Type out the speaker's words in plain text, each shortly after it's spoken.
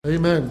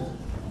Amen.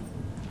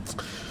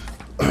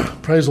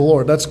 Praise the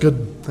Lord. That's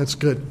good. That's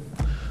good.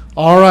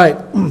 All right.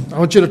 I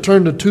want you to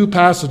turn to two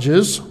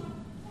passages.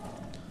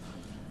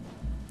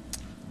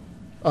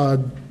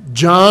 John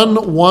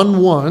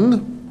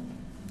 1:1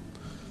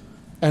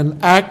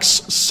 and Acts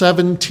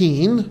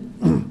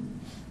 17.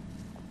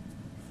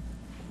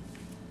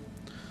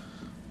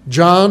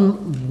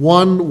 John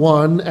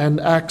 1:1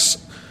 and Acts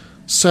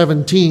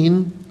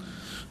 17.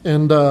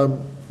 And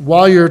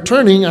while you're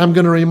turning, I'm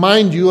going to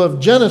remind you of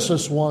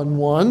Genesis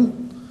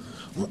 1:1.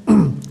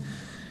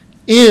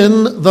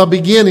 In the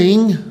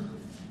beginning,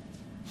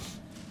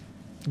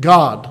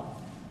 God.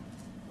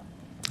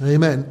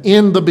 Amen.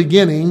 In the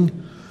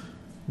beginning,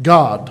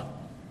 God.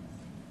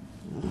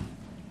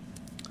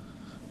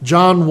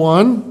 John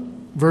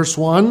 1, verse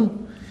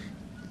 1.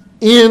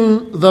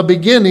 In the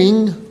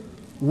beginning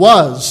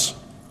was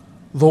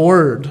the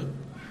Word,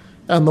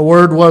 and the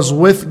Word was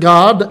with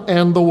God,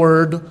 and the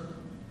Word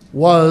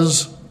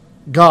was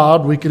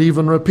God. We could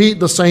even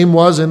repeat the same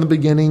was in the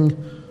beginning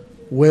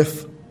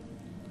with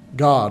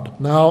God.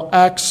 Now,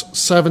 Acts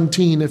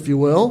 17, if you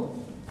will.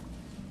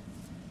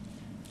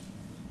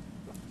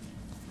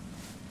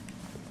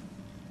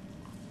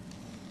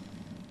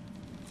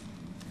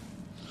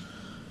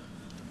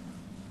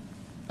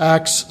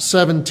 Acts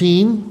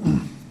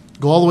 17,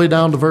 go all the way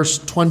down to verse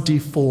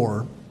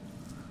 24.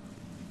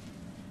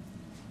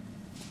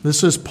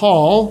 This is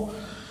Paul,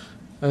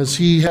 as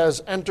he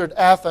has entered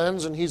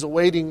Athens and he's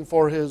awaiting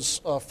for his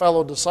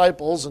fellow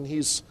disciples, and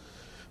he's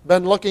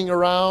been looking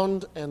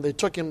around, and they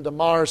took him to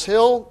Mars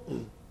Hill,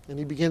 and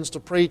he begins to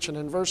preach. And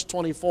in verse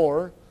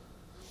 24,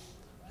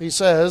 he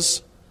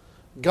says,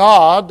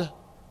 God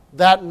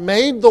that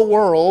made the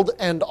world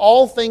and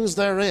all things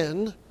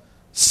therein,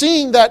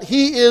 seeing that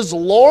he is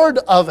Lord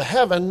of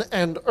heaven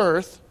and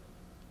earth,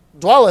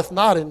 dwelleth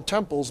not in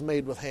temples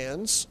made with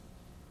hands,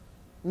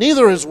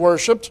 neither is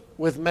worshipped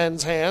with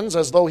men's hands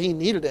as though he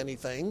needed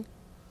anything,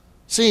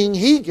 seeing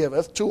he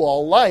giveth to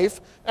all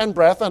life and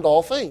breath and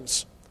all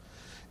things,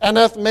 and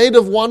hath made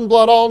of one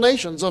blood all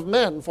nations of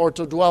men for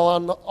to dwell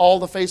on all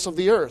the face of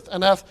the earth,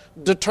 and hath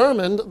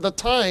determined the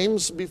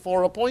times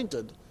before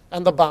appointed,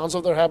 and the bounds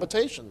of their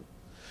habitation,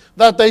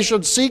 that they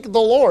should seek the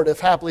Lord,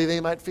 if haply they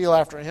might feel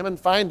after him, and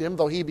find him,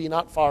 though he be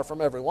not far from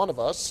every one of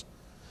us.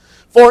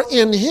 For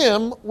in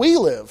him we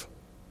live.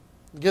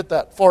 Get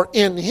that. For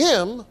in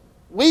him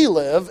we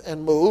live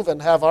and move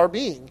and have our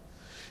being.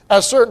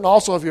 As certain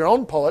also of your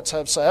own poets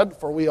have said,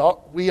 for we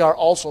are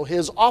also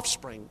his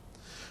offspring.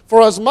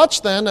 For as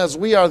much then as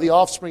we are the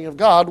offspring of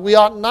God, we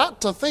ought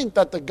not to think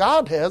that the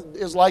Godhead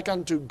is like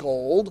unto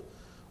gold,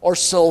 or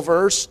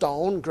silver,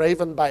 stone,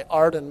 graven by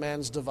art and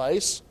man's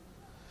device.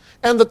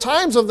 And the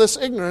times of this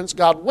ignorance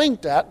God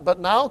winked at, but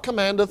now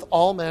commandeth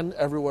all men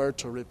everywhere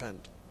to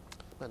repent.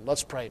 Amen.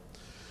 Let's pray.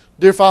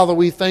 Dear Father,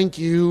 we thank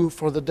you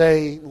for the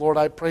day. Lord,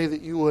 I pray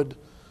that you would,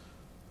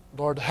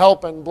 Lord,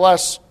 help and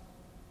bless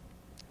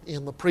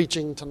in the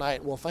preaching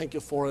tonight. We'll thank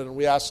you for it, and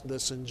we ask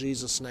this in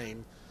Jesus'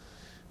 name.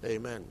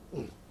 Amen.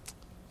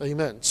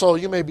 Amen. So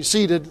you may be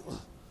seated.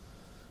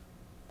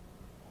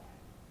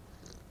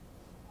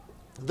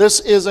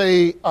 This is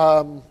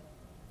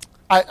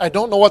I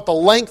don't know what the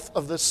length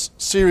of this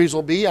series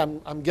will be.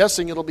 I'm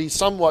guessing it'll be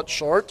somewhat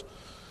short.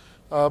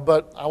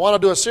 But I want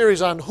to do a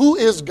series on who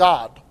is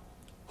God.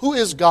 Who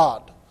is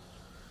God?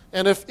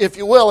 And if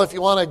you will, if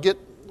you want to get,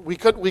 we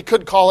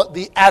could call it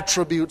the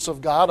attributes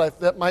of God.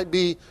 That might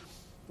be,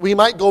 we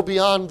might go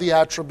beyond the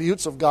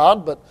attributes of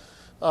God, but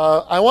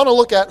I want to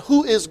look at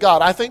who is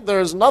God. I think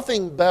there is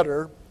nothing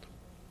better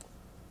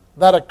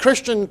that a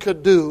Christian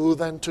could do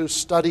than to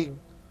study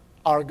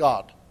our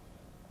God.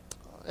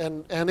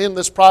 And in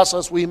this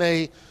process, we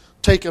may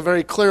take a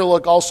very clear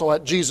look also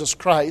at Jesus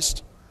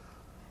Christ.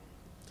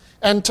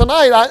 And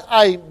tonight,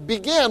 I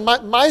began,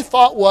 my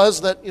thought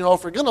was that,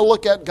 if we're going to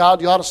look at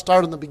God, you ought to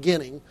start in the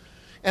beginning.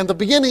 And the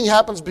beginning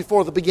happens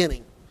before the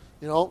beginning.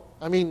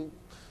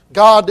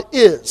 God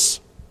is.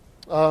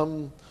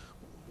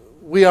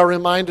 We are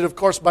reminded, of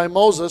course, by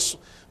Moses,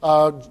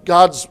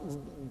 God's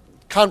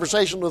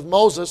conversation with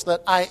Moses,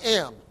 that I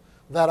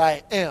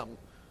am.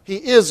 He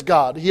is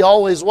God. He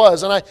always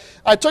was. And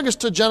I took us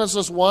to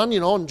Genesis 1,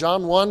 and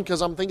John 1,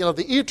 because I'm thinking of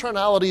the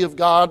eternality of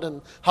God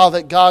and how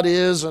that God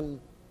is. And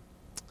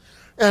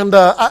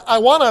I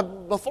want to,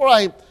 before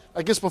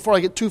I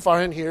get too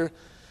far in here,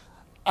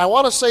 I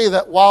want to say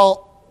that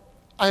while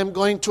I am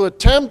going to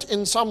attempt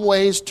in some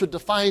ways to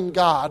define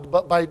God,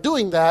 but by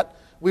doing that,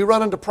 we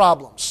run into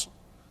problems.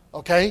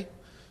 Okay?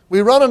 We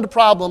run into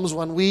problems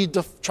when we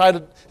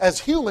as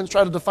humans,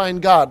 try to define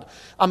God.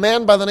 A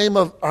lady by the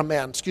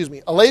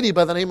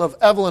name of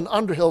Evelyn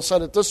Underhill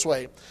said it this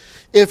way: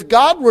 if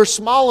God were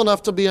small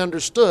enough to be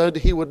understood,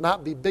 he would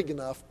not be big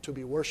enough to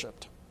be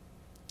worshipped.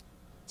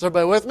 Is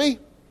everybody with me?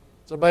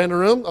 Is everybody in the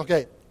room?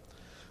 Okay.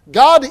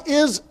 God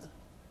is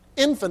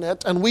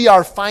infinite and we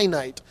are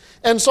finite.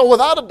 And so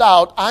without a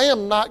doubt, I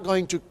am not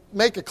going to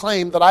make a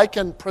claim that I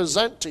can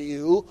present to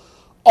you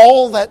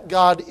all that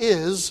God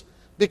is,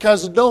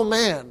 because no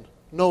man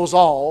knows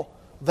all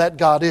that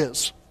God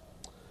is.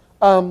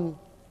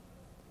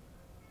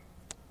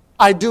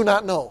 I do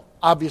not know,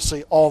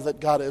 obviously, all that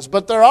God is.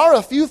 But there are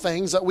a few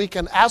things that we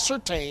can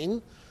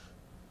ascertain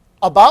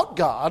about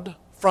God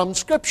from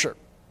Scripture.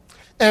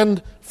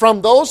 And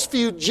from those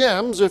few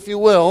gems, if you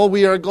will,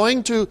 we are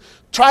going to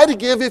try to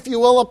give, if you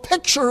will, a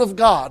picture of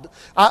God.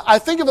 I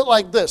think of it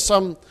like this.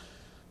 Think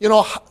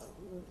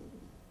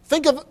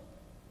of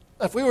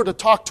if we were to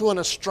talk to an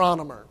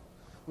astronomer,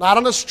 not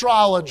an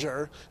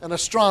astrologer, an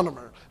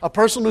astronomer, a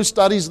person who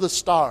studies the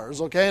stars,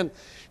 okay?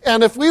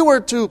 And if we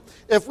were to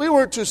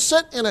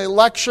sit in a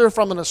lecture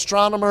from an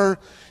astronomer,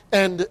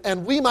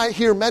 and we might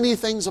hear many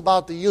things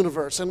about the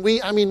universe, and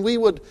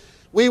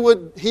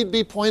he'd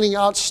be pointing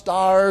out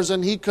stars,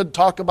 and he could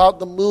talk about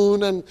the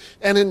moon,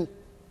 and in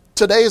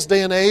today's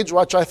day and age,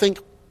 which I think,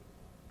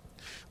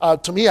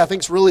 to me, I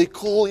think is really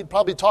cool, he'd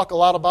probably talk a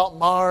lot about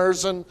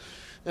Mars, and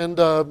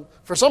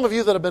for some of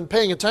you that have been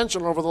paying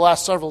attention over the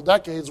last several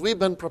decades, we've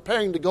been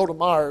preparing to go to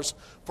Mars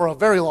for a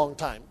very long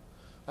time.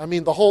 I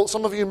mean,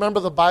 some of you remember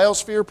the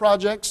biosphere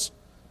projects?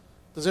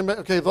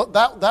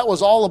 That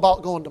was all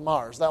about going to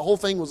Mars. That whole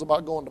thing was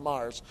about going to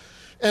Mars.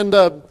 And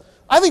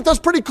I think that's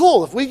pretty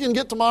cool. If we can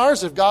get to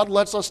Mars, if God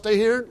lets us stay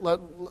here,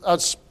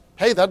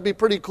 hey, that'd be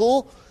pretty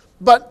cool.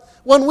 But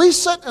when we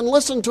sit and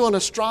listen to an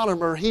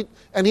astronomer,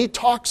 he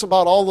talks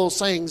about all those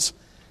things,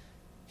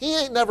 he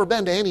ain't never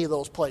been to any of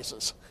those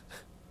places.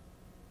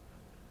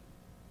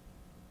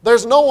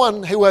 There's no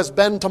one who has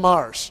been to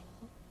Mars.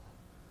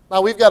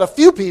 Now, we've got a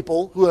few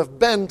people who have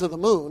been to the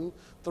moon.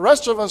 The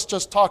rest of us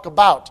just talk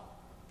about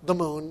the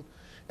moon,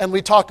 and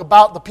we talk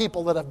about the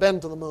people that have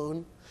been to the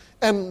moon.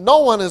 And no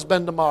one has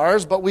been to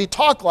Mars, but we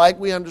talk like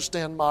we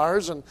understand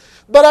Mars.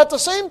 But at the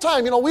same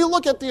time, we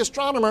look at the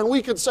astronomer and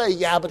we could say,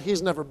 yeah, but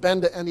he's never been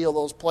to any of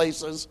those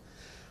places.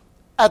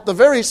 At the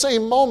very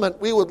same moment,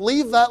 we would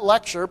leave that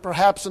lecture,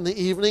 perhaps in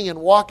the evening, and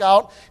walk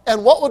out.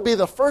 And what would be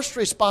the first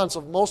response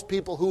of most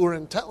people who were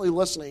intently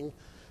listening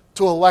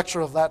to a lecture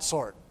of that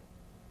sort?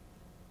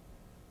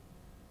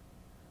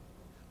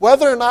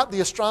 Whether or not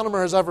the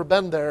astronomer has ever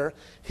been there,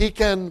 he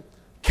can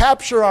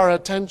capture our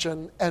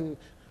attention and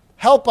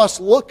help us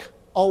look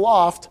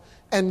aloft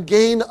and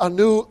gain a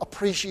new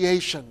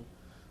appreciation,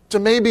 to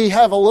maybe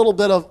have a little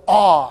bit of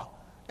awe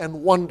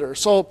and wonder.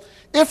 So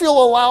if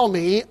you'll allow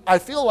me, I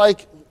feel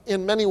like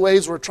in many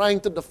ways we're trying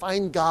to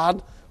define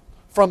God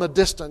from a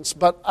distance.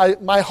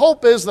 But my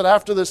hope is that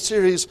after this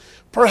series,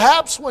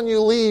 perhaps when you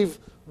leave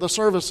the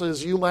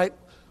services, you might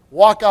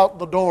walk out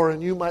the door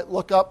and you might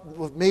look up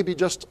with maybe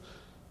just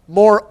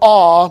more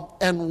awe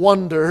and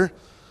wonder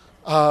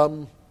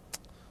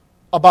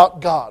about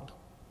God.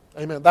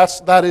 Amen.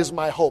 That is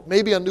my hope.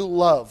 Maybe a new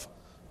love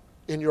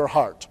in your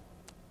heart.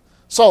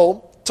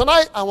 So,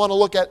 tonight I want to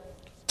look at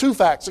two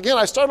facts. Again,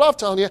 I started off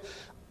telling you,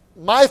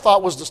 my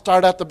thought was to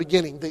start at the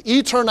beginning. The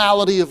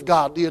eternality of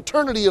God, the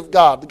eternity of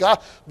God,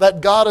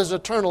 that God is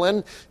eternal.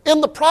 And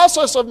in the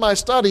process of my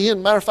study,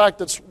 and matter of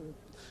fact,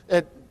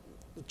 it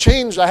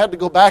changed. I had to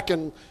go back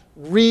and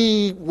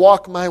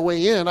re-walk my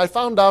way in. I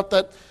found out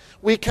that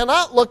we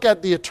cannot look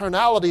at the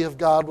eternality of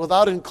God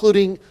without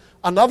including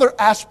another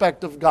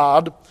aspect of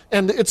God,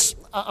 and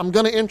I'm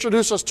going to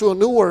introduce us to a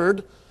new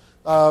word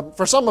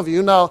for some of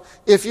you. Now,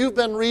 if you've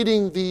been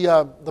reading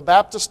the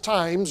Baptist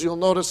Times, you'll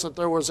notice that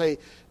there was a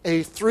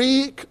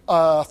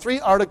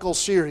three-article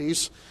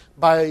series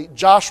by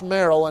Josh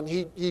Merrill, and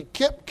he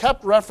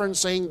kept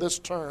referencing this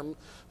term,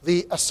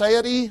 the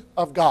Aseity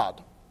of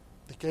God.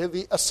 Okay,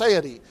 the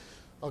Aseity.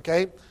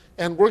 Okay,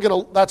 and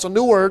that's a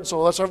new word,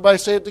 so let's everybody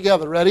say it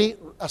together. Ready?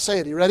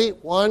 Aseity. Ready?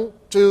 1,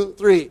 2,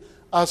 3.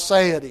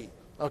 Aseity.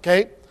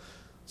 Okay?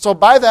 So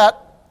by that,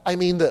 I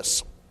mean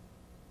this.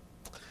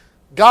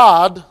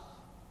 God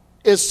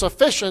is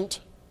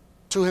sufficient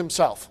to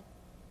himself.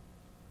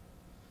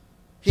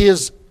 He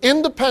is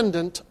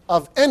independent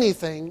of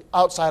anything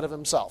outside of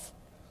himself.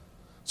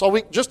 So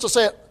just to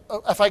say it,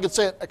 if I could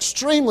say it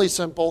extremely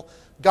simple,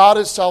 God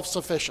is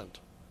self-sufficient.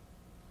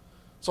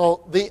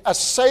 So the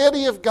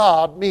aseity of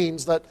God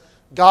means that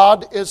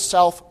God is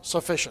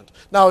self-sufficient.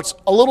 Now it's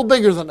a little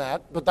bigger than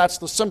that, but that's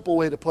the simple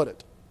way to put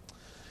it.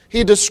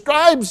 He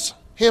describes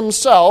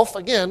himself,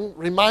 again,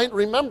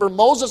 remember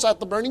Moses at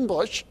the burning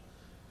bush.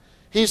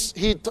 He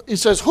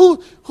says,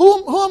 who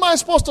am I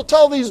supposed to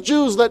tell these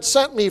Jews that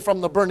sent me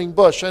from the burning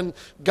bush? And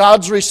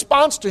God's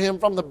response to him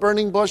from the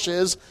burning bush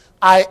is,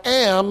 I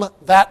am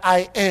that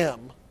I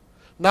am.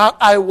 Not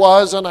I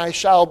was and I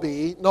shall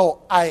be.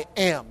 No, I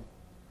am.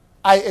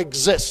 I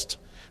exist.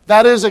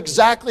 That is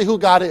exactly who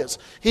God is.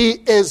 He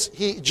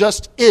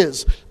just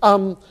is.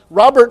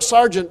 Robert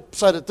Sargent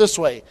said it this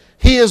way.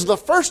 He is the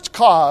first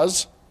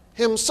cause,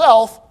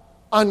 himself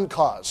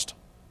uncaused.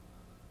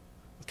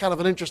 Kind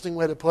of an interesting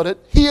way to put it.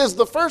 He is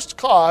the first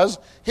cause,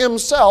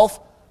 himself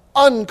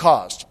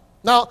uncaused.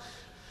 Now,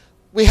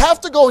 we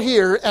have to go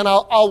here, and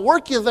I'll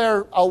work you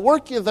there. I'll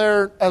work you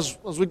there as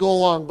we go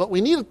along. But we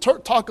need to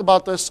talk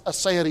about this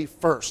aseity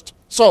first.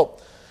 So,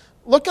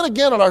 looking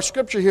again at our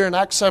scripture here in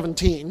Acts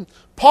 17,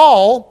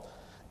 Paul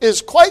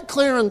is quite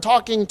clear in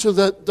talking to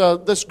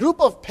this group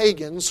of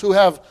pagans who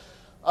have.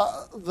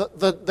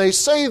 They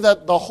say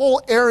that the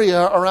whole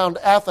area around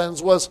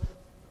Athens was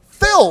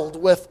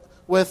filled with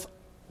what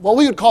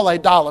we would call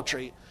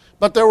idolatry.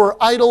 But there were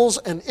idols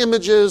and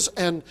images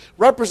and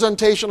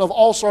representation of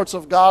all sorts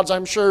of gods.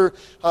 I'm sure,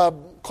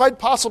 quite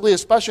possibly,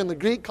 especially in the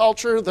Greek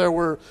culture, there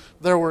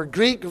were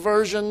Greek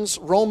versions,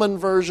 Roman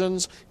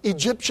versions,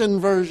 Egyptian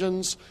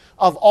versions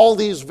of all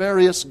these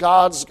various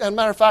gods. And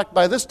matter of fact,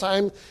 by this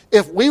time,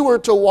 if we were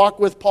to walk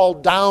with Paul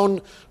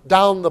down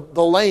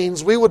the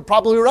lanes, we would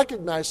probably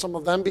recognize some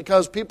of them,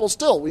 because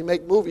we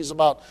make movies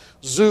about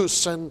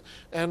Zeus and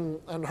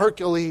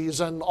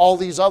Hercules and all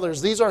these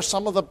others. These are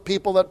some of the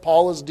people that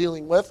Paul is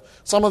dealing with,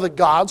 some of the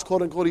gods,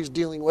 quote unquote, he's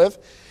dealing with.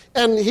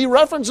 And he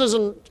references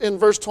in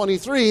verse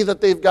 23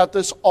 that they've got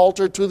this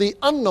altar to the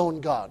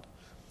unknown God.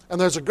 And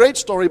there's a great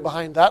story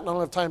behind that, and I don't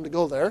have time to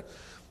go there.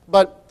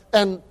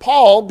 And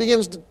Paul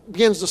begins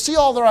to see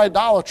all their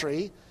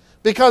idolatry,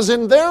 because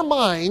in their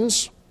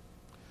minds,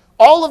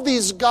 all of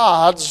these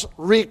gods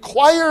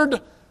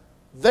required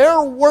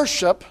their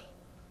worship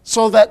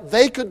so that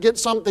they could get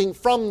something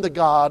from the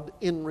God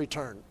in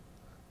return.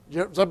 Is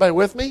everybody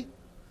with me?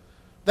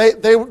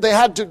 They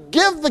had to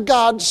give the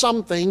God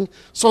something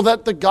so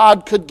that the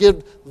God could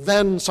give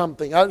them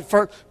something.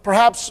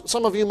 Perhaps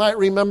some of you might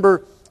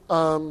remember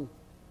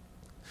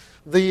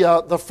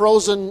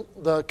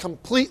the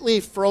completely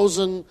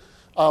frozen,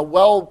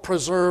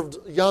 well-preserved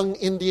young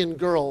Indian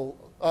girl,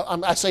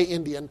 I say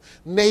Indian,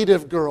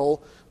 native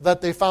girl, that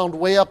they found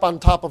way up on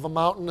top of a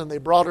mountain, and they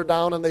brought her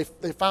down, and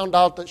they found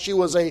out that she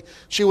was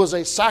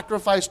a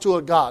sacrifice to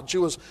a god. She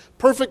was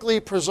perfectly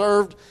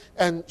preserved,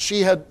 and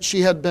she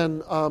had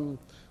been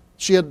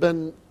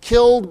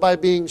killed by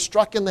being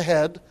struck in the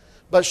head,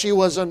 but she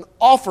was an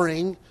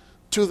offering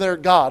to their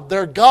God.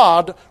 Their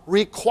God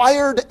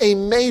required a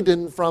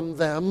maiden from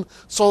them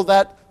so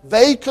that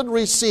they could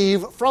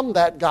receive from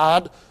that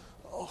God,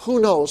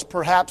 who knows,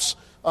 perhaps,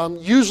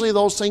 usually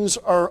those things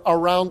are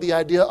around the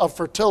idea of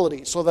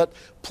fertility, so that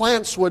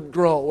plants would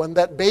grow and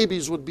that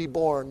babies would be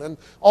born and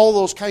all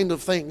those kind of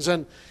things.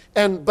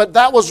 But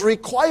that was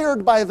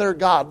required by their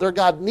God. Their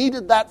God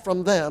needed that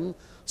from them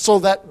so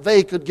that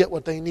they could get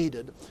what they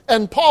needed.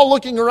 And Paul,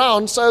 looking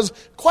around, says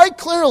quite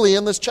clearly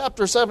in this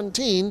chapter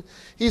 17,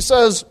 he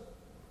says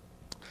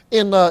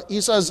in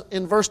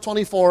verse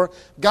 24,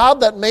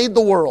 God that made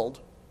the world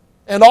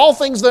and all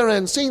things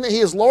therein, seeing that he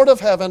is Lord of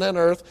heaven and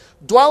earth,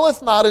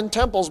 dwelleth not in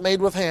temples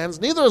made with hands,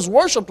 neither is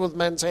worshipped with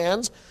men's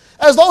hands,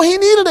 as though he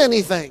needed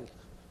anything.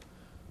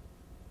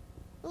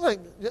 Like,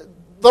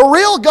 the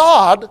real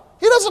God,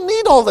 he doesn't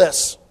need all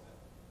this.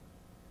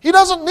 He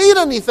doesn't need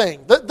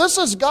anything. This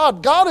is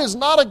God. God is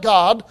not a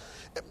God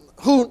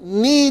who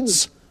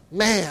needs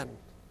man.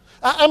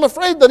 I'm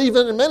afraid that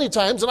even many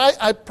times, and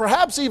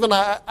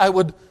I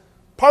would,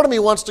 part of me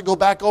wants to go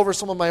back over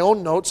some of my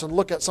own notes and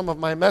look at some of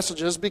my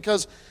messages,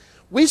 because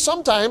we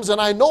sometimes, and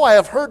I know I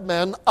have heard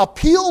men,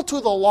 appeal to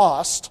the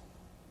lost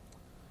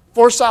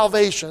for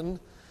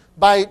salvation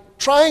by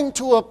trying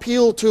to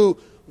appeal to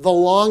the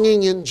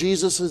longing in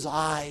Jesus'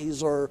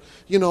 eyes, or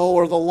the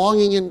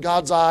longing in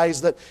God's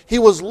eyes, that he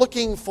was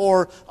looking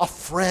for a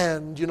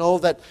friend, he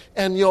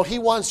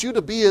wants you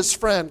to be his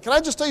friend. Can I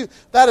just tell you,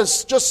 that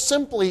is just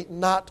simply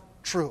not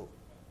true.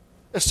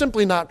 It's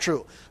simply not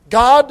true.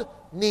 God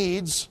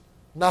needs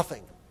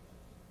nothing.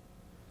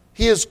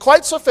 He is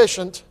quite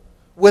sufficient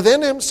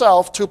within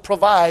himself to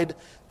provide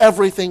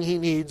everything he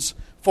needs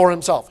for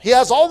himself. He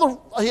has all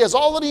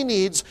that he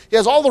needs. He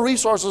has all the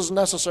resources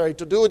necessary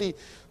to do it,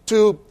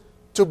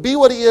 to be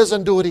what he is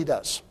and do what he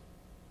does.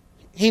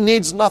 He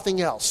needs nothing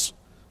else.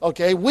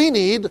 Okay, we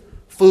need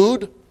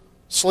food,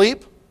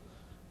 sleep,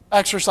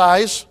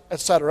 exercise,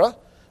 etc.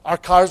 Our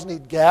cars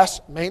need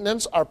gas,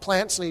 maintenance. Our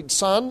plants need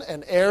sun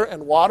and air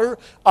and water.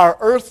 Our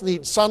earth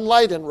needs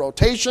sunlight and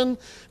rotation.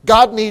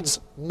 God needs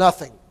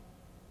nothing.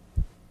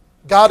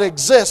 God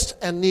exists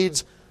and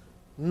needs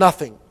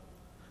nothing.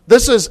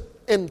 This is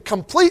in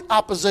complete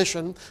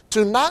opposition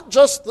to not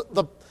just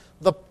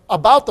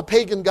about the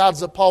pagan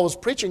gods that Paul was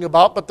preaching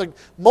about, but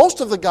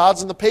most of the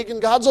gods and the pagan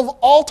gods of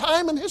all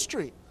time in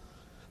history.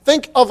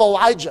 Think of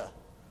Elijah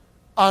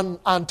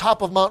on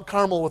top of Mount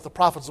Carmel with the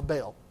prophets of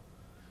Baal.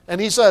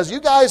 And he says,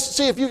 you guys,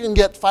 see if you can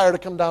get fire to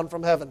come down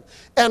from heaven.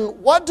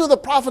 And what do the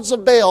prophets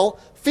of Baal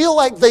feel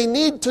like they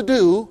need to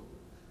do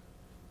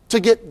to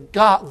get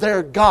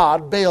their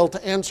God, Baal,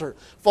 to answer?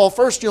 Well,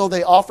 first,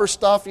 they offer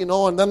stuff,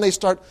 and then they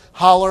start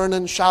hollering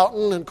and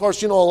shouting. And of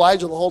course,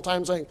 Elijah the whole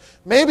time saying,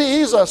 maybe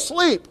he's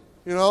asleep,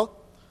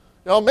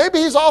 maybe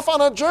he's off on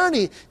a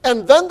journey.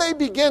 And then they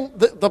begin,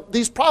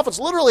 these prophets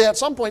literally at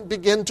some point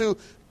begin to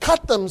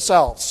cut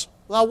themselves.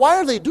 Now, why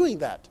are they doing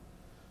that?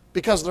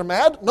 Because they're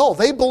mad? No,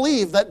 they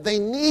believe that they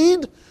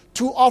need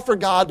to offer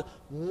God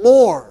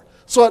more.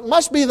 So it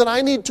must be that I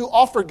need to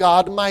offer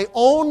God my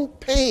own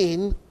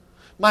pain,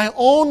 my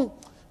own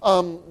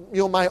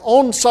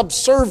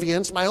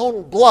subservience, my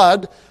own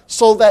blood,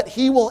 so that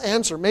he will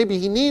answer. Maybe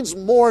he needs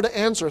more to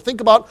answer.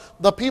 Think about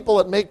the people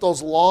that make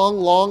those long,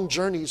 long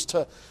journeys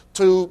to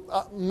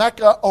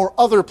Mecca or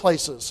other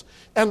places.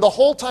 And the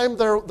whole time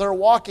they're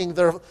walking,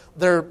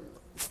 they're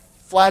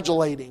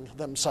flagellating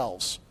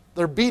themselves.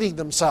 They're beating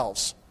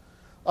themselves.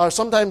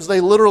 Sometimes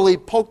they literally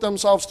poke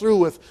themselves through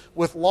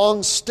with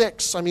long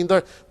sticks. I mean,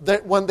 by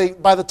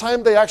the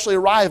time they actually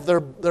arrive, they're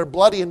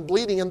bloody and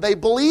bleeding, and they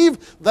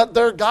believe that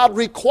their God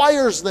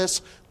requires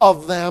this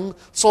of them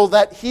so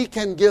that He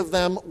can give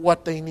them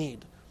what they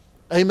need.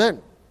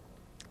 Amen.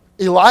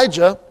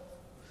 Elijah,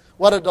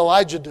 what did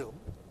Elijah do?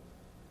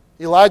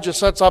 Elijah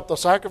sets up the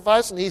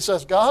sacrifice, and he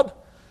says, God,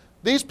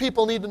 these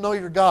people need to know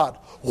you're God.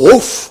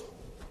 Woof!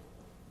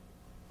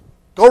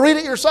 Go read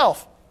it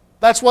yourself.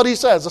 That's what he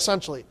says,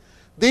 essentially.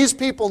 These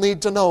people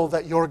need to know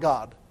that you're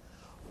God.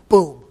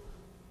 Boom.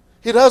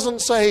 He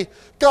doesn't say,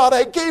 God,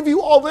 I gave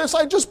you all this.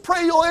 I just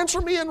pray you'll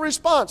answer me in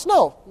response.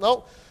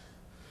 No.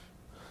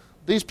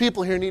 These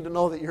people here need to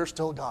know that you're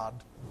still God.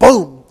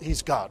 Boom,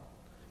 he's God.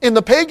 In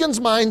the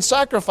pagans' mind,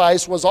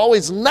 sacrifice was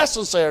always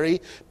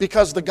necessary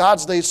because the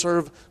gods they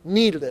serve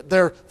needed it.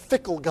 They're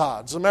fickle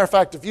gods. As a matter of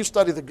fact, if you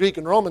study the Greek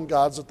and Roman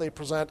gods that they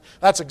present,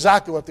 that's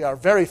exactly what they are,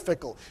 very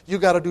fickle. You've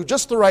got to do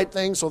just the right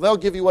thing, so they'll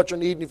give you what you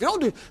need. And if you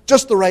don't do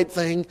just the right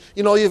thing,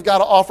 you've got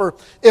to offer.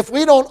 If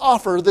we don't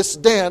offer this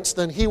dance,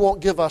 then He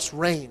won't give us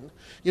rain.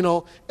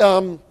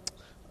 What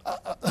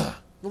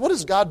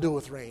does God do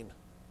with rain? The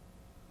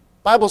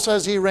Bible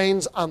says He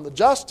rains on the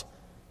just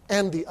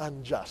and the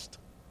unjust.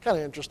 Kind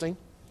of interesting.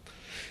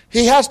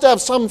 He has to have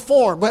some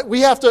form.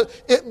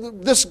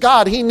 This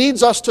God, He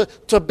needs us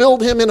to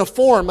build Him in a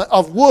form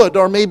of wood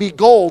or maybe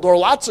gold or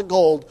lots of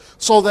gold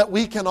so that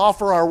we can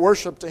offer our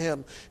worship to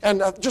Him.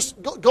 And just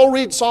go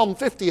read Psalm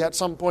 50 at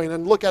some point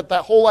and look at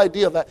that whole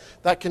idea,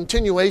 that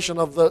continuation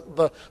of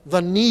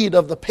the need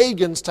of the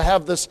pagans to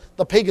have this,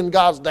 the pagan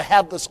gods to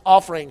have this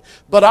offering.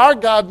 But our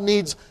God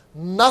needs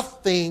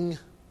nothing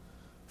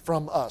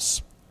from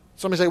us.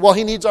 Somebody say, well,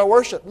 He needs our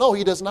worship. No,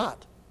 He does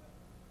not.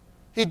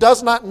 He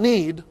does not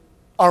need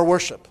our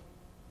worship.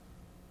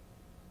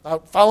 Now,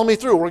 follow me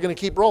through. We're going to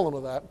keep rolling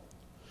with that.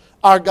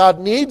 Our God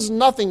needs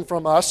nothing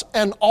from us,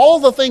 and all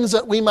the things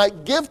that we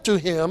might give to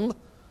Him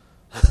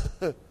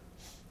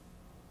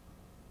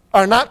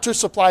are not to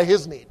supply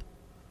His need.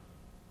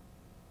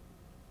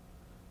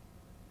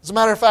 As a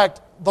matter of fact,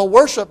 the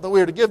worship that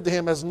we are to give to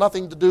Him has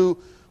nothing to do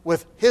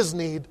with His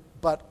need,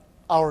 but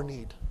our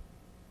need.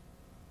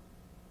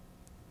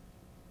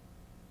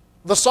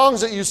 The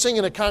songs that you sing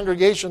in a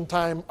congregation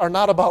time are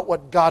not about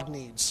what God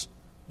needs,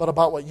 but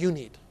about what you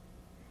need.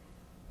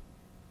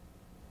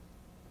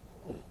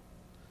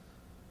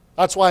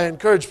 That's why I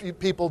encourage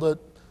people to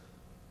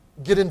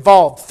get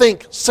involved,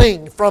 think,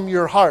 sing from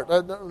your heart.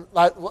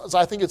 I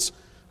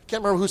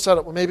can't remember who said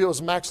it. Well, maybe it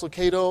was Max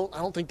Lucado. I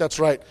don't think that's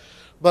right.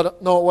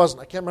 But no, it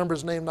wasn't. I can't remember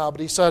his name now.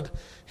 But he said,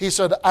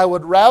 I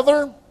would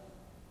rather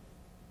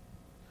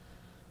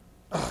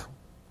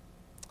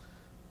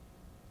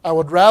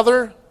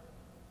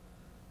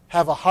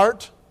have a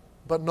heart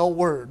but no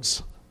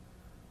words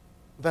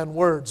than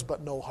words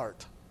but no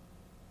heart.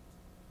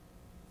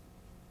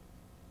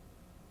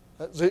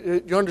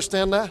 You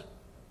understand that?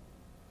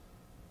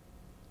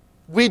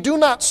 We do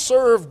not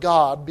serve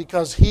God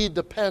because He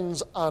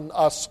depends on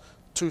us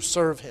to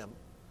serve Him.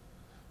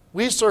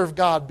 We serve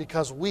God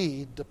because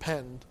we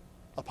depend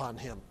upon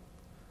Him.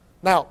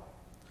 Now,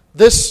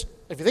 this,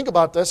 if you think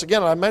about this,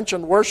 again, I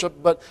mentioned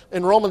worship, but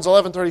in Romans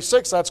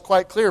 11:36, that's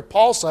quite clear.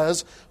 Paul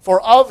says,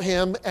 for of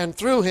Him and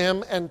through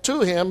Him and to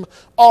Him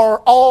are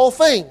all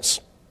things.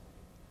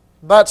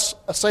 That's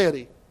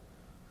Aseity.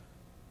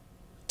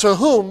 To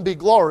whom be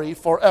glory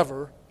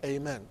forever.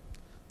 Amen.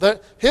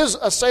 His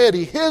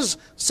Aseity, His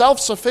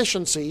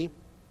self-sufficiency,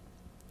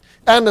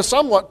 and a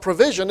somewhat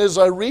provision is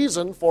a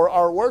reason for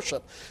our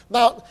worship.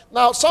 Now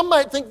some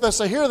might think this.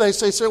 They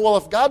say, well,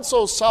 if God's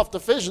so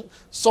self-sufficient,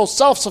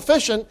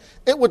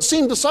 it would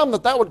seem to some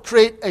that would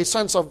create a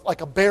sense of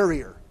like a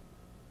barrier.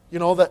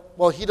 That,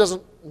 well, He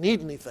doesn't need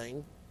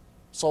anything,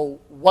 so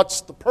what's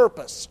the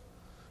purpose?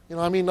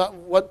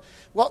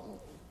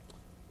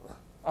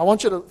 I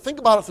want you to think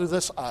about it through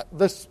this,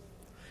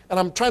 and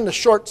I'm trying to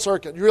short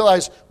circuit. You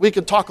realize we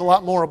could talk a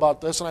lot more about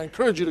this, and I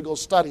encourage you to go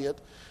study it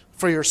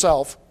for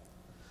yourself.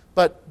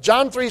 But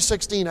John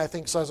 3:16, I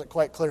think, says it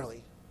quite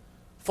clearly.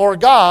 For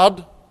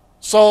God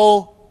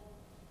so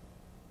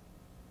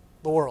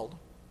the world.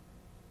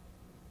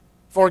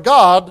 For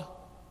God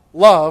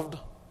loved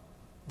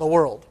the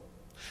world.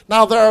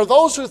 Now, there are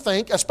those who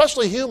think,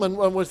 especially human,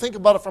 when we think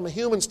about it from a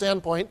human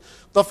standpoint,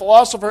 the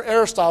philosopher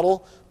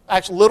Aristotle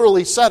actually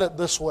literally said it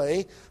this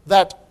way,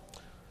 that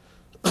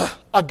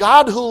a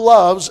God who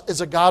loves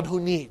is a God who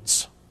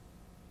needs.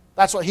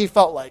 That's what he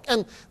felt like.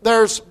 And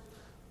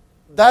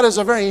that is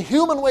a very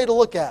human way to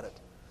look at it.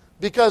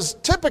 Because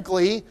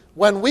typically,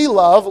 when we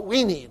love,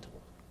 we need.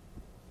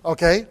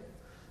 Okay?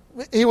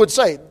 He would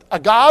say, a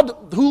God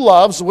who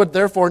loves would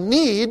therefore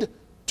need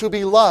to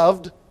be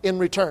loved in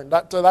return.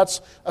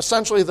 That's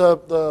essentially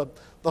the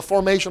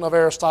formation of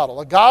Aristotle.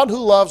 A God who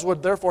loves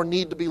would therefore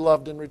need to be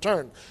loved in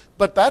return.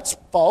 But that's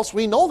false.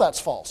 We know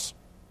that's false.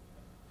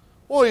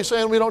 Well, you're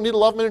saying we don't need to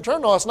love Him in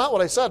return? No, that's not what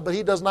I said. But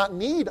He does not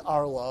need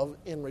our love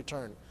in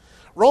return.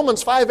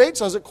 Romans 5:8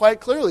 says it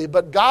quite clearly.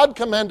 But God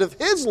commendeth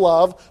His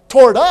love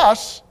toward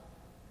us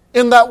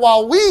in that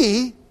while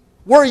we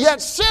were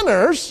yet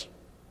sinners,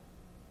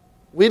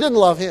 We didn't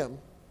love him.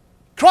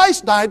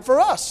 Christ died for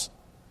us.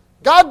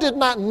 God did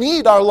not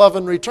need our love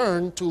in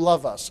return to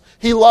love us.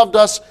 He loved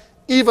us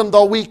even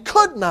though we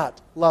could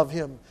not love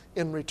him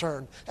in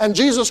return. And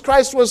Jesus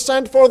Christ was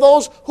sent for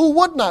those who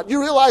would not.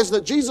 You realize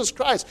that Jesus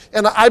Christ,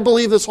 and I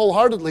believe this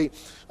wholeheartedly,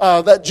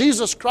 that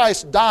Jesus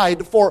Christ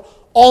died for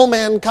all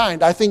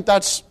mankind. I think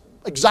that's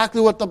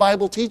exactly what the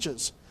Bible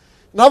teaches.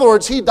 In other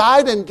words, he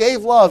died and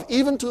gave love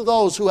even to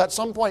those who at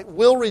some point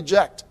will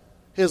reject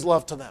his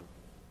love to them.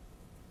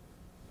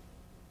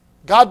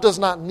 God does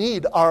not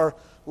need our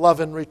love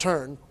in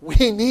return.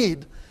 We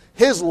need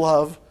his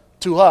love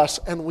to us,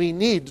 and we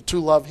need to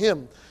love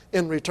him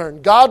in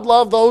return. God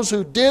loved those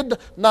who did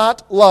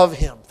not love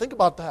him. Think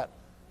about that.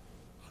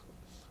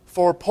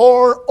 For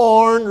poor,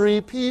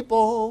 ornery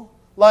people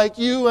like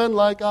you and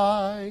like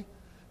I.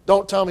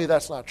 Don't tell me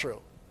that's not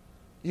true.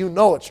 You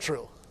know it's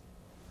true.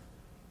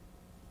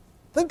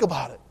 Think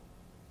about it.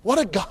 What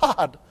a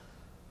God.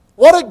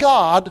 What a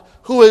God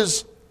who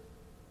is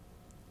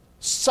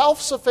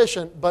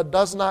self-sufficient but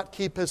does not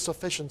keep his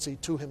sufficiency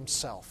to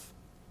himself.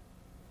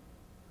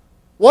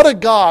 What a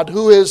God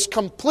who is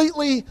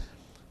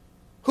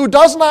who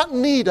does not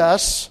need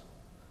us,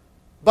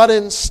 but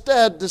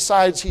instead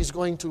decides he's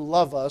going to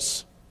love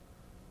us.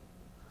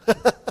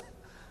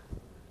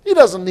 He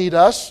doesn't need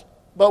us,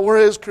 but we're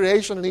his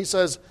creation, and he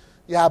says,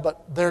 yeah,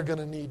 but they're going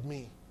to need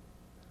me.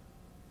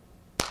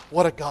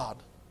 What a God.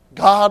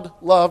 God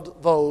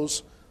loved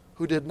those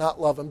who did not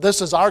love him.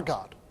 This is our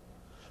God.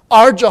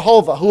 Our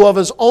Jehovah, who of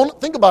his own,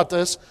 think about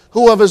this,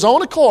 who of his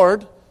own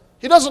accord,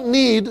 he doesn't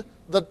need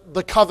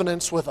the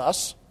covenants with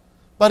us,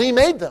 but he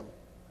made them.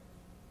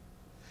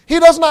 He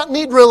does not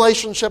need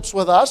relationships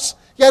with us,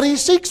 yet he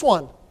seeks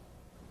one.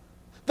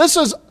 This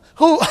is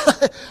who,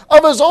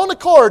 of his own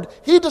accord,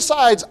 he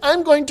decides,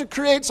 I'm going to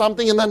create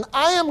something, and then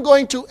I am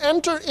going to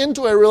enter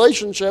into a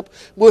relationship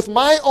with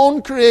my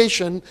own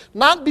creation,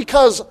 not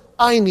because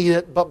I need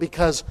it, but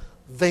because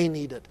they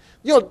need it.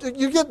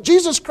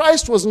 Jesus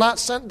Christ was not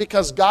sent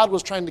because God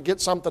was trying to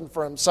get something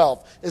for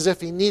himself, as if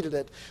he needed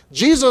it.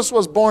 Jesus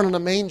was born in a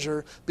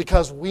manger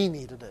because we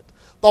needed it.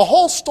 The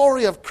whole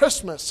story of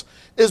Christmas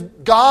is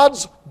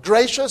God's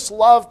gracious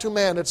love to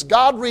man. It's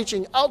God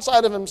reaching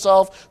outside of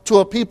himself to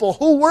a people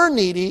who were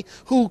needy,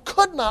 who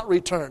could not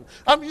return.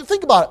 I mean,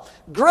 think about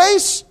it.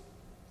 Grace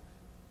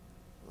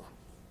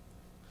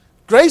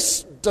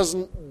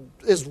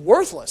is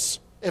worthless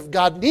if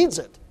God needs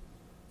it.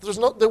 There's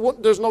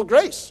no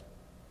grace.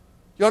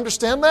 You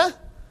understand that?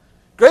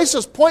 Grace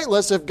is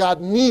pointless if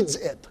God needs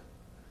it.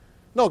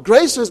 No,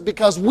 grace is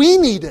because we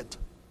need it.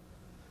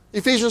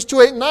 Ephesians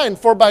 2:8-9,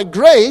 for by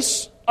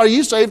grace are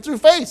you saved through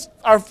faith.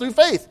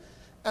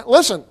 And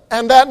listen,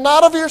 and that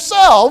not of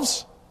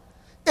yourselves,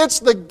 it's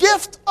the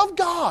gift of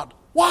God.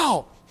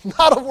 Wow,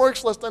 not of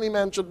works lest any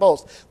man should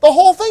boast. The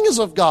whole thing is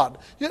of God.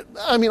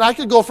 I mean, I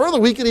could go further.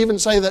 We could even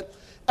say that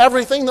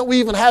everything that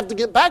we even had to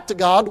get back to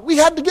God, we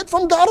had to get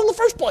from God in the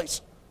first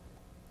place.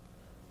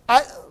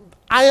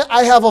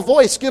 I have a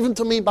voice given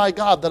to me by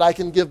God that I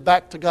can give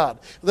back to God.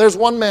 There's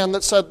one man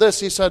that said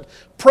this. He said,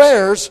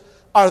 prayers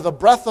are the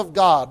breath of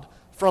God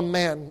from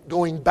man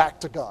going back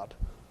to God.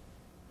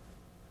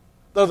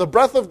 They're the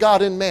breath of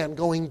God in man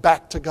going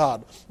back to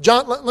God.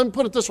 Let me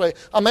put it this way.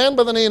 A man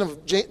by the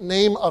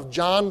name of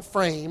John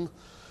Frame,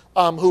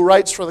 who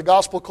writes for the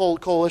Gospel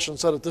Coalition,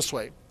 said it this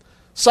way.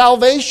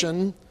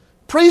 Salvation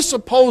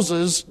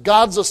presupposes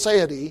God's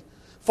aseity,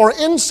 for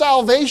in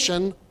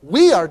salvation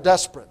we are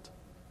desperate,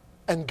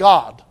 and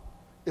God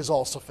is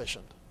all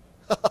sufficient.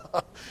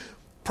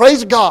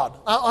 Praise God.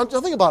 Now,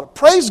 think about it.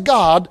 Praise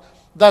God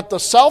that the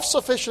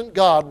self-sufficient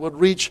God would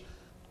reach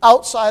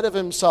outside of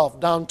himself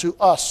down to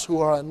us who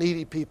are a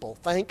needy people.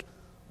 Thank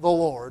the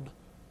Lord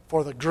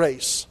for the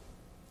grace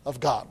of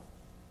God.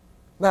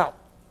 Now,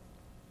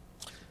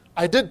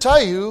 I did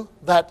tell you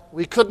that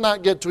we could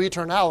not get to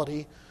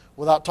eternality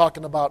without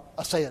talking about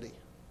aseity,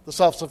 the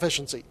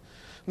self-sufficiency.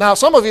 Now,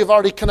 some of you have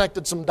already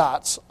connected some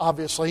dots,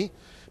 obviously,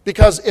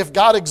 because if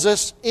God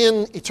exists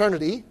in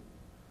eternity,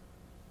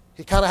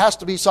 he kind of has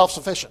to be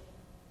self-sufficient.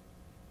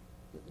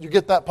 You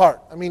get that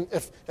part. I mean,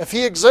 if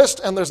he exists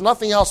and there's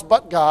nothing else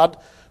but God,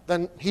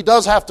 then he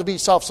does have to be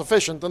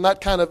self-sufficient, and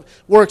that kind of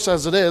works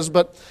as it is.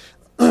 But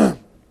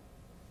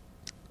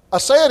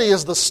aseity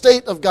is the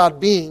state of God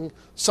being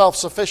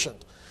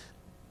self-sufficient.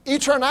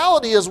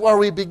 Eternality is where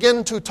we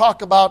begin to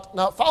talk about,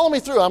 now follow me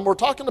through, we're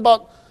talking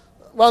about,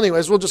 well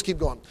anyways, we'll just keep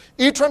going.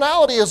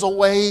 Eternality is a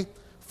way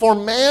for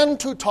man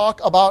to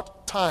talk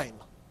about time,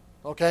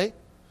 okay?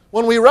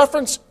 When we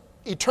reference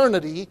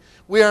eternity,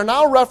 we are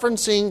now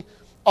referencing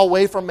a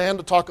way for man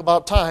to talk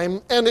about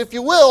time. And if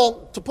you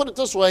will, to put it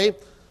this way,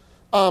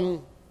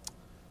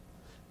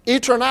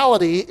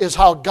 eternality is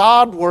how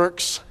God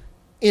works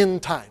in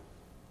time.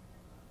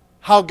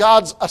 How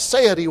God's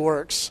aseity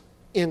works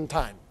in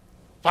time.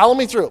 Follow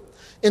me through.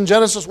 In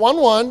Genesis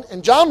 1:1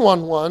 and John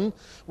 1:1,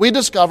 we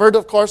discovered,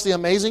 of course, the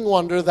amazing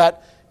wonder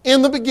that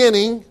in the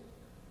beginning,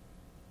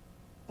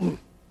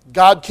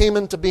 God came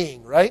into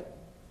being, right?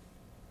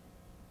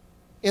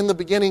 In the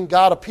beginning,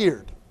 God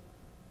appeared.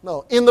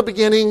 No, in the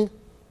beginning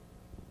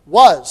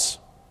was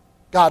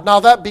God. Now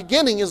that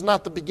beginning is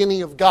not the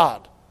beginning of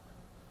God.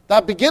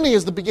 That beginning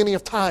is the beginning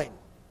of time.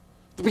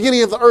 The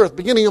beginning of the earth,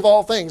 beginning of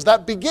all things.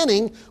 That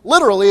beginning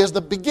literally is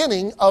the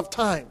beginning of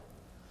time.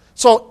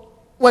 So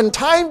when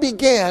time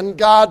began,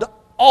 God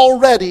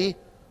already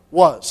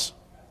was.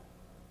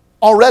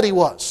 Already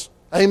was.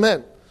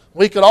 Amen.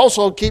 We could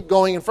also keep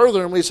going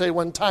further and we say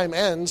when time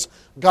ends,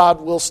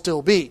 God will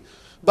still be.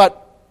 But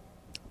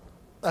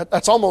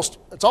it's almost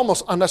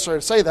unnecessary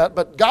to say that,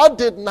 but God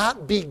did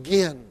not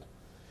begin.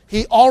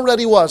 He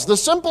already was. The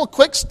simple,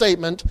 quick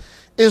statement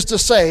is to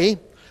say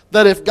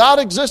that if God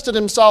existed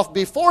himself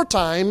before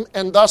time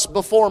and thus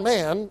before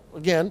man,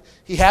 again,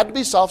 he had to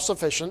be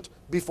self-sufficient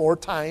before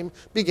time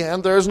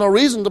began. There is no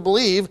reason to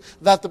believe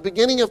that the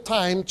beginning of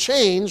time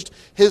changed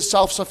his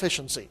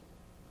self-sufficiency.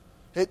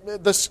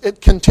 It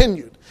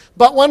continued.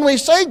 But when we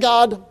say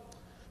God,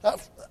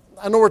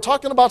 I know we're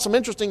talking about some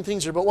interesting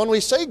things here, but when we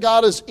say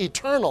God is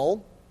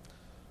eternal,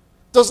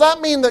 does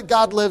that mean that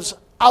God lives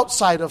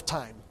outside of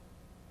time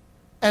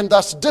and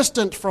thus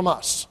distant from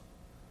us?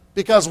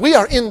 Because we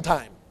are in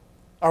time,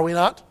 are we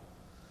not?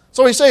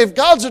 So we say if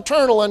God's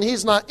eternal and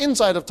he's not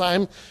inside of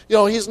time,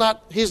 he's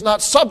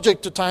not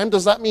subject to time,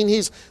 does that mean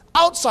he's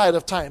outside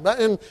of time?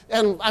 And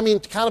I mean,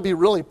 to kind of be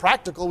really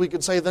practical, we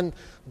could say then,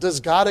 does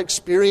God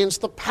experience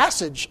the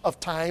passage of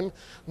time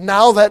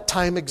now that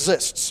time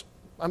exists?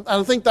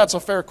 I think that's a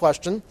fair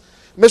question.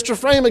 Mr.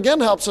 Frame again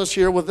helps us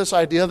here with this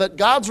idea that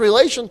God's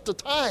relation to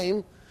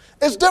time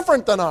is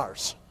different than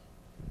ours.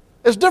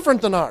 It's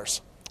different than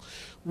ours.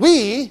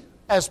 We,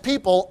 as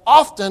people,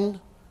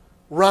 often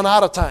run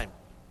out of time.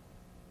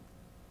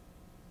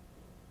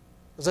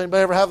 Does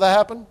anybody ever have that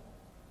happen?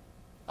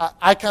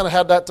 I kind of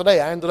had that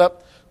today. I ended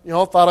up,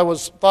 thought I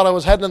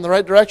was heading in the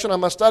right direction on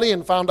my study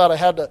and found out I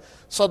had to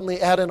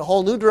suddenly add in a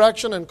whole new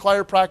direction, and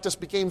choir practice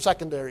became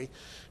secondary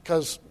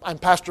because I'm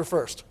pastor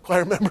first,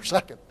 choir member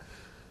second.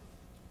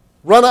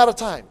 Run out of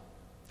time.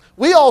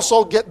 We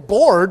also get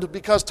bored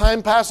because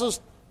time passes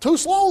too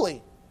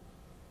slowly.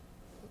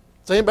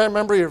 Does anybody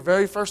remember your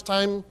very first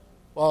time?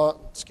 Well,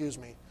 excuse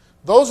me.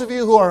 Those of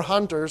you who are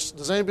hunters,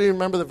 does anybody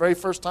remember the very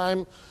first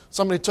time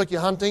somebody took you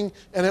hunting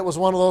and it was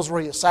one of those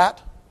where you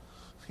sat?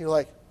 You're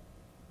like,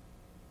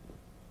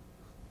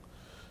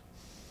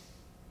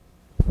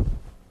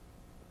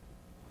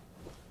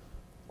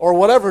 or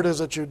whatever it is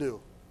that you do.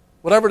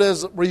 Whatever it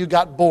is where you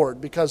got bored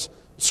because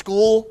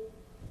school,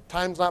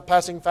 time's not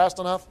passing fast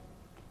enough.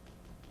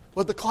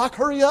 Would the clock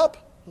hurry up?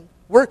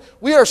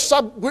 We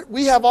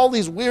have all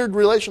these weird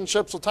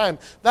relationships with time.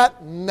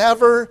 That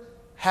never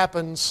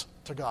happens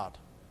to God.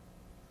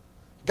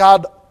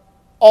 God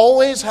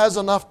always has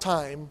enough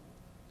time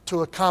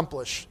to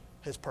accomplish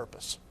his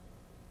purpose.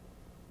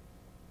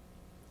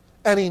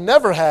 And he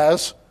never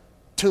has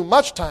too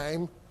much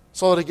time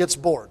so that he gets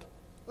bored.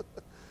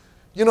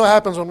 You know what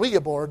happens when we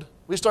get bored?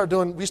 We start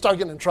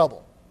getting in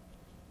trouble,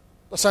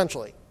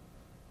 essentially.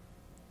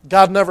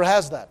 God never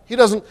has that. He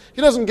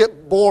doesn't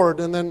get bored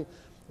and then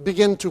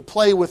begin to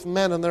play with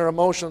men and their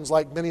emotions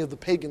like many of the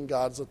pagan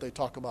gods that they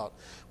talk about.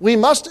 We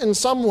must in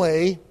some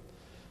way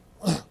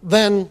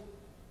then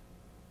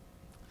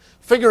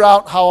figure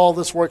out how all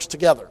this works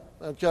together.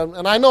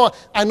 And I know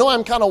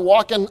I'm kind of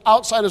walking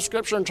outside of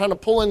Scripture and trying to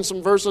pull in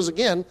some verses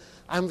again.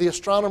 I'm the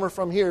astronomer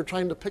from here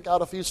trying to pick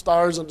out a few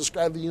stars and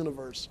describe the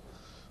universe.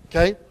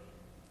 Okay?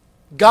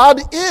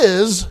 God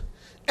is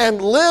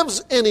and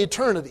lives in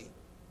eternity.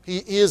 He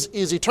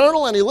is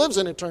eternal and he lives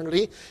in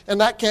eternity,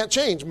 and that can't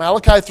change.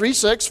 Malachi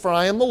 3:6, for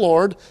I am the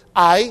Lord,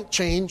 I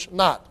change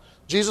not.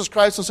 Jesus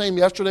Christ the same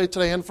yesterday,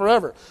 today, and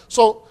forever.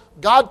 So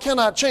God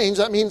cannot change.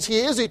 That means he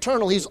is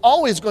eternal. He's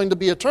always going to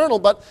be eternal.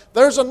 But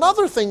there's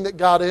another thing that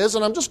God is,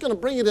 and I'm just going to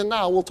bring it in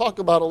now. We'll talk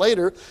about it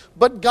later.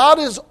 But God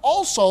is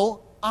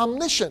also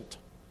omniscient.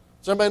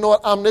 Does anybody know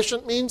what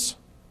omniscient means?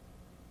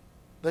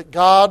 That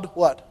God,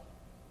 what?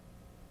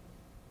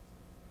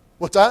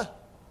 What's that?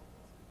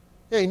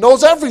 Yeah, he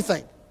knows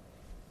everything.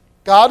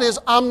 God is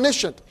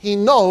omniscient. He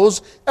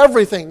knows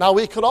everything. Now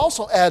we could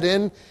also add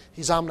in,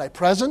 he's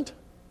omnipresent.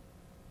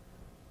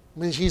 I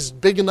mean, he's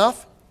big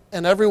enough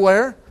and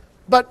everywhere.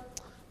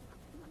 But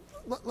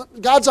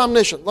God's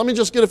omniscient. Let me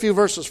just get a few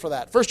verses for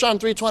that. 1 John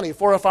 3:20,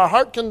 for if our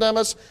heart condemn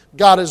us,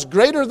 God is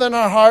greater than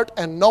our heart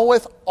and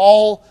knoweth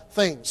all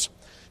things.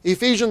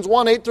 Ephesians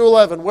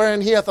 1:8-11, wherein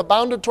he hath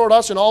abounded toward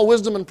us in all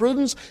wisdom and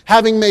prudence,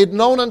 having made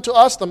known unto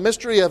us the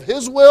mystery of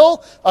his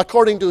will,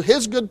 according to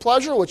his good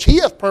pleasure, which he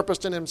hath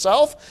purposed in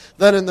himself,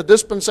 that in the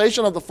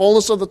dispensation of the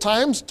fullness of the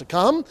times to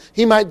come,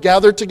 he might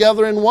gather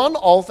together in one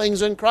all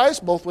things in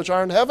Christ, both which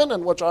are in heaven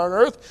and which are on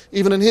earth,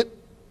 even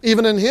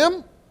in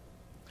him,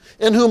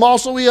 in whom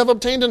also we have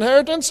obtained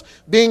inheritance,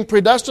 being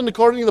predestined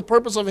according to the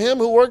purpose of him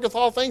who worketh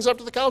all things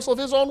after the counsel of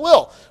his own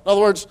will. In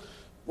other words,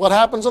 what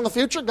happens in the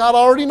future, God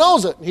already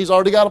knows it. He's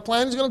already got a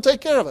plan. He's going to take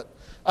care of it.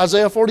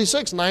 Isaiah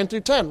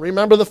 46:9-10.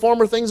 Remember the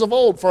former things of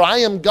old, for I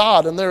am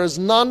God, and there is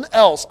none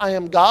else. I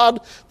am God,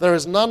 there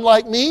is none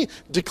like me,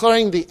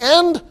 declaring the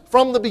end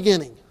from the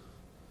beginning.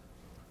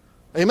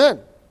 Amen.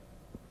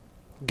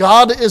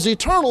 God is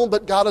eternal,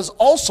 but God is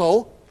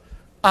also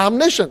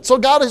omniscient. So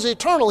God is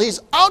eternal. He's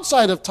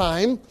outside of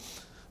time,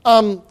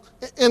 And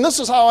this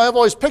is how I've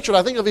always pictured,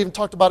 I think I've even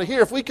talked about it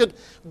here.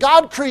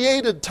 God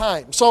created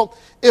time. So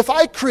if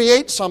I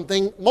create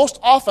something, most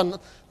often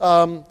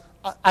I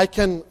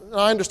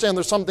understand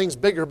there's some things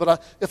bigger,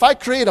 but if I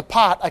create a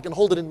pot, I can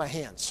hold it in my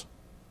hands.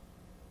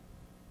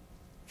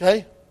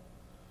 Okay?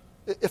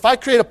 If I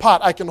create a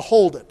pot, I can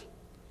hold it.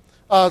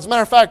 As a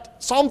matter of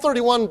fact, Psalm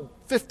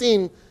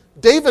 31:15,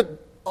 David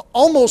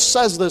almost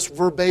says this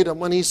verbatim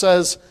when he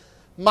says,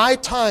 "My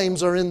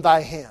times are in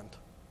thy hand."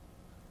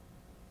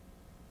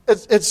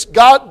 It's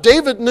God.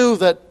 David knew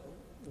that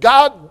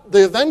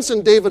the events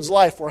in David's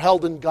life were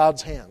held in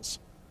God's hands.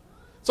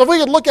 So if we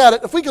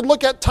could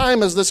look at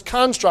time as this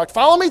construct,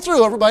 follow me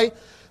through, everybody.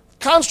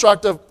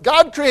 Construct of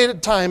God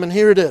created time, and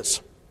here it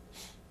is.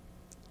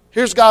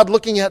 Here's God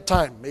looking at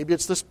time. Maybe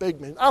it's this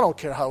big. I don't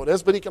care how it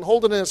is, but he can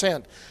hold it in his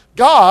hand.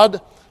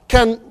 God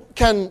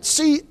can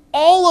see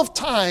all of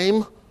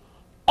time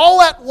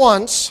all at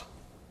once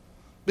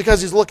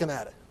because he's looking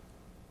at it.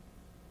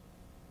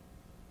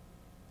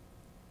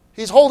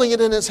 He's holding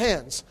it in his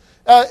hands.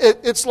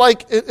 It's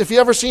like if you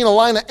ever seen a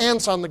line of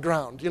ants on the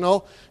ground, you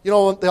know,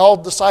 they all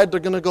decide they're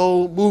going to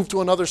go move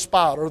to another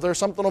spot, or there's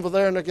something over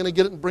there and they're going to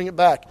get it and bring it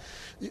back.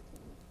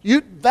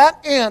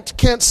 That ant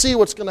can't see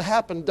what's going to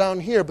happen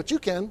down here, but you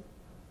can.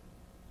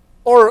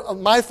 Or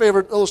my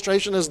favorite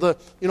illustration is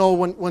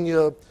when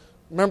you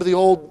remember the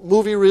old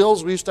movie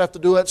reels we used to have to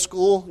do at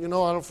school. I don't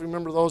know if you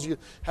remember those. You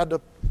had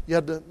to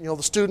the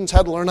students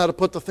had to learn how to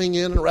put the thing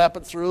in and wrap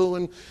it through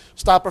and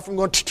stop it from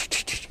going,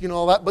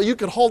 all that. But you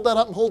could hold that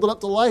up and hold it up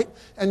to light,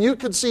 and you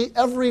could see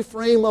every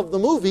frame of the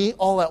movie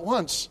all at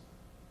once.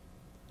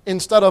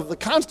 Instead of the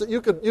constant,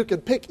 you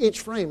could pick each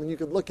frame and you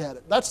could look at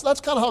it. That's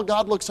kind of how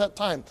God looks at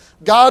time.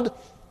 God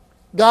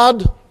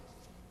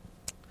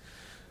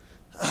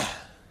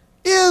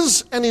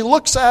is, and he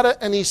looks at it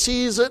and he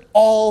sees it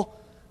all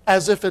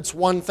as if it's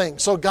one thing.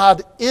 So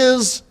God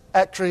is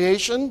at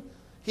creation.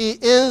 He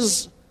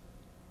is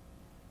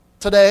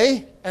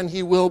today, and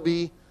he will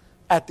be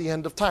at the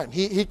end of time.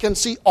 He can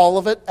see all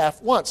of it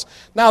at once.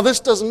 Now,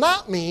 this does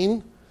not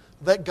mean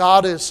that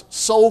God is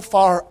so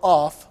far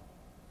off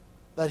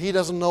that he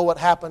doesn't know what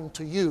happened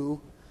to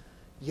you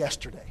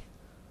yesterday.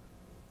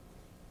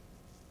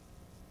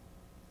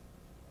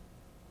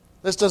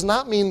 This does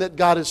not mean that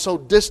God is so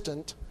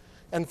distant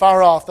and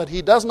far off that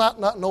he does not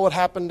know what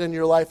happened in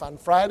your life on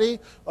Friday,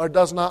 or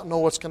does not know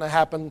what's going to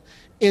happen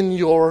in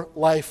your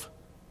life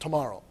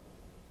tomorrow.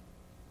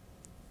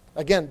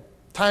 Again,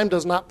 time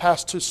does not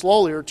pass too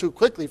slowly or too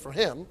quickly for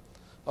him.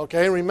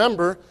 Okay,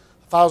 remember,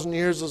 1,000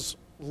 years is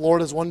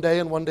Lord is one day,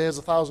 and one day is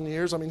 1,000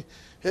 years. I mean,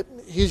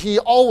 he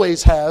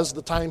always has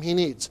the time he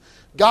needs.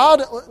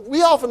 God,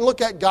 we often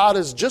look at God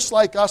as just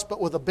like us,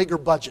 but with a bigger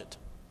budget.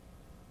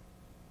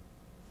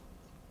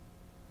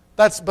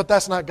 But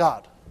that's not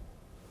God.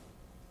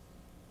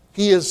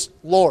 He is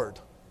Lord.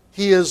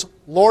 He is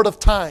Lord of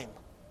time.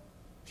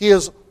 He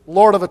is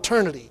Lord of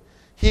eternity.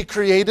 He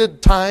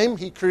created time.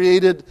 He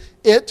created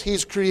it.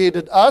 He's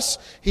created us.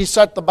 He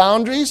set the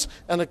boundaries.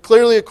 And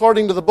clearly,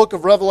 according to the book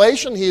of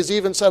Revelation, he has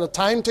even set a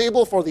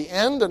timetable for the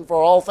end and for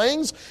all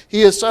things.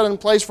 He has set in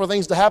place for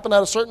things to happen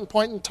at a certain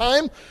point in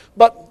time.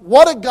 But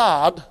what a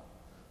God,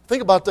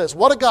 think about this,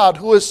 what a God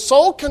who is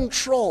so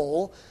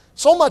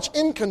much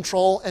in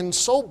control and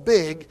so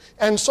big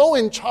and so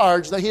in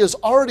charge that he has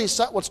already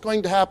set what's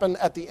going to happen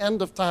at the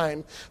end of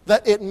time,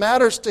 that it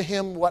matters to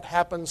him what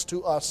happens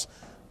to us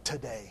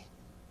today.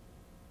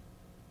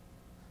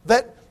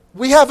 That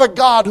we have a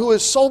God who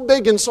is so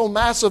big and so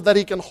massive that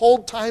he can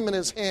hold time in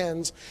his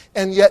hands,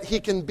 and yet he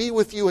can be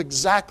with you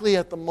exactly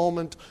at the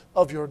moment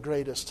of your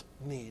greatest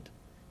need.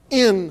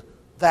 In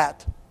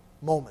that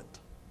moment.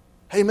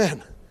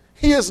 Amen.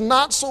 He is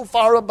not so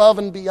far above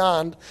and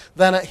beyond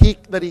that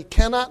he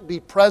cannot be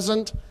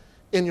present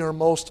in your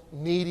most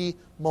needy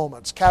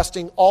moments,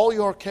 casting all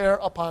your care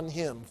upon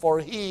him, for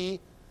he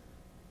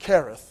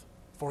careth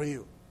for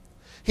you.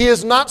 He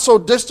is not so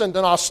distant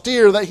and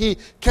austere that he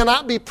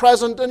cannot be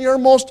present in your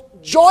most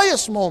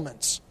joyous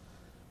moments.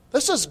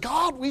 This is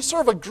God. We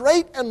serve a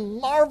great and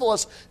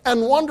marvelous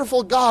and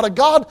wonderful God.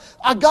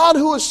 A God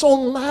who is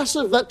so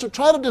massive that to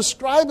try to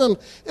describe him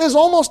is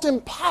almost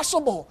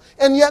impossible.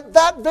 And yet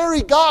that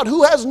very God,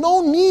 who has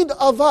no need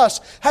of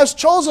us, has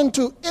chosen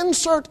to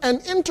insert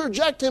and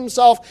interject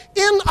himself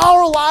in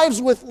our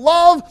lives with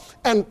love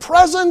and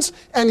presence.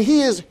 And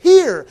he is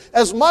here.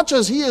 As much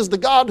as he is the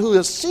God who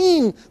has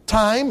seen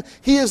time,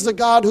 he is the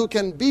God who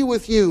can be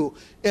with you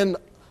in,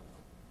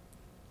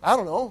 I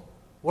don't know,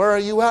 where are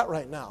you at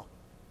right now?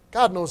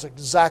 God knows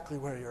exactly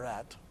where you're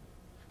at.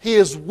 He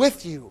is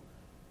with you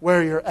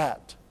where you're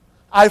at.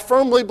 I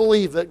firmly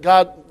believe that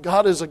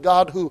God is a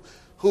God who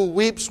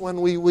weeps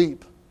when we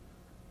weep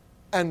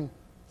and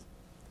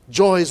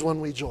joys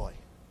when we joy.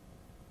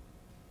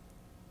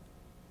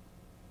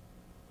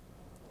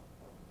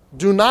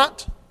 Do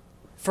not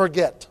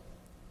forget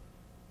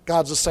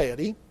God's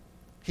aseity.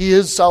 He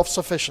is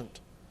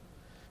self-sufficient.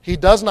 He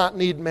does not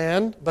need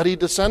man, but he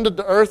descended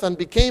to earth and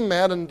became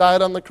man and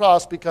died on the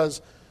cross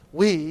because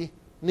we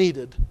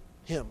needed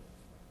him.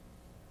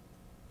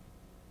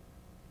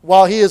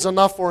 while He is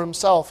enough for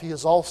Himself, He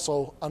is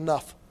also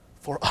enough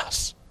for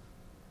us.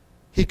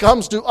 He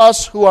comes to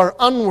us who are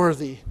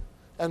unworthy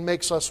and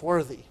makes us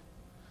worthy.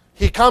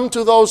 He came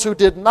to those who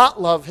did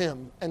not love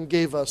Him and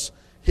gave us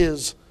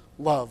His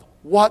love.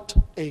 What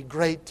a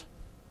great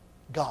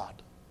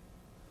God.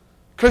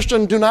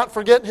 Christian, do not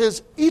forget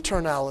His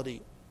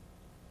eternality.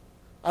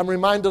 I'm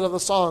reminded of the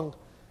song,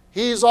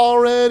 He's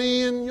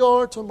already in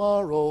your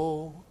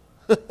tomorrow.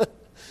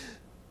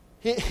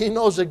 He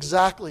knows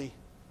exactly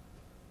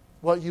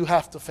what you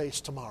have to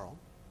face tomorrow.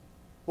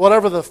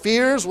 Whatever the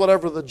fears,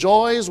 whatever the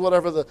joys,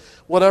 whatever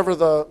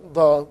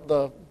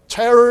the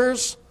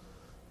terrors,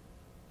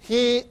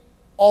 He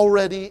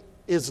already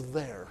is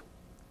there.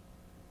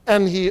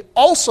 And He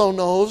also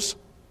knows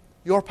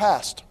your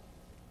past.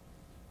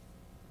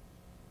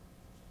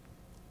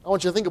 I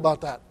want you to think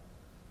about that.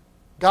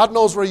 God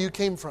knows where you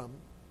came from.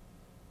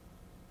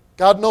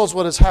 God knows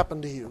what has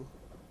happened to you.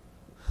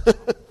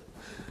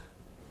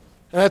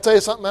 And I tell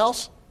you something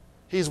else?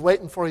 He's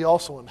waiting for you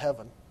also in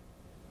heaven.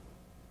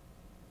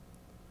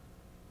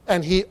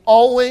 And He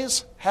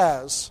always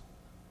has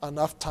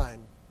enough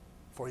time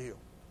for you.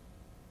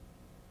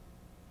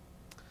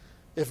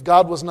 If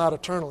God was not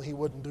eternal, He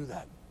wouldn't do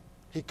that.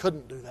 He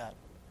couldn't do that.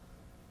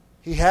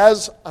 He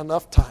has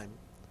enough time.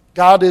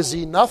 God is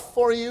enough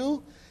for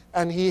you,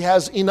 and He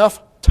has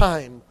enough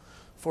time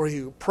for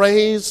you.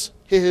 Praise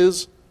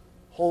His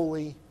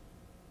holy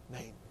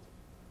name.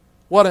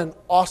 What an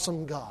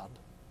awesome God.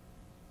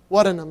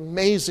 What an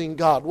amazing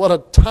God. What a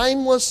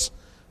timeless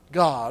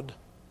God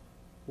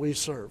we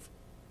serve.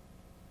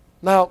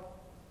 Now,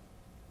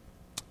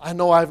 I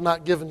know I've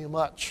not given you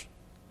much,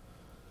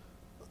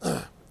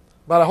 but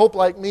I hope,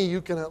 like me,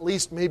 you can at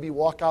least maybe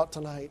walk out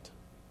tonight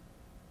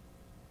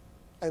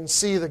and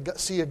see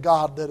a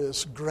God that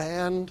is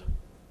grand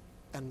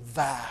and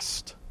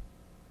vast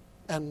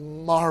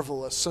and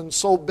marvelous and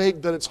so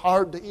big that it's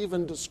hard to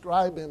even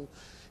describe Him.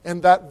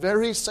 And that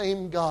very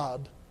same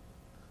God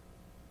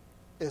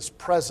is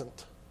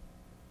present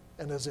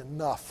and is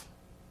enough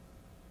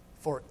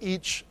for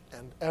each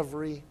and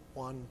every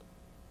one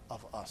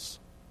of us.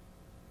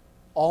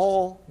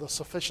 All the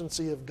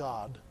sufficiency of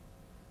God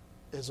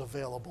is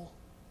available.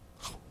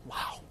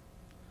 Wow.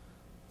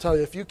 Tell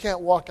you, if you can't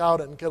walk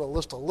out and get a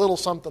little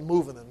something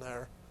moving in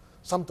there,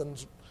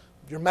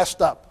 you're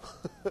messed up.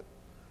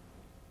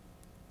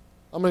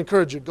 I'm going to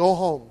encourage you, go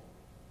home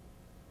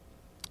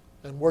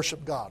and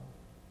worship God.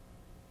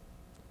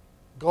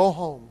 Go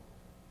home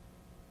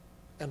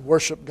and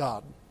worship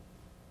God.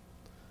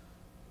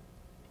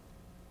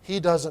 He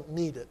doesn't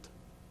need it,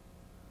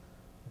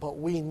 but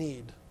we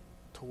need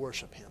to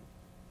worship Him.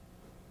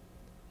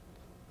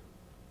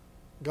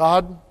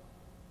 God,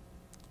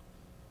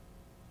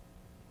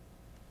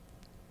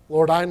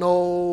 Lord, I know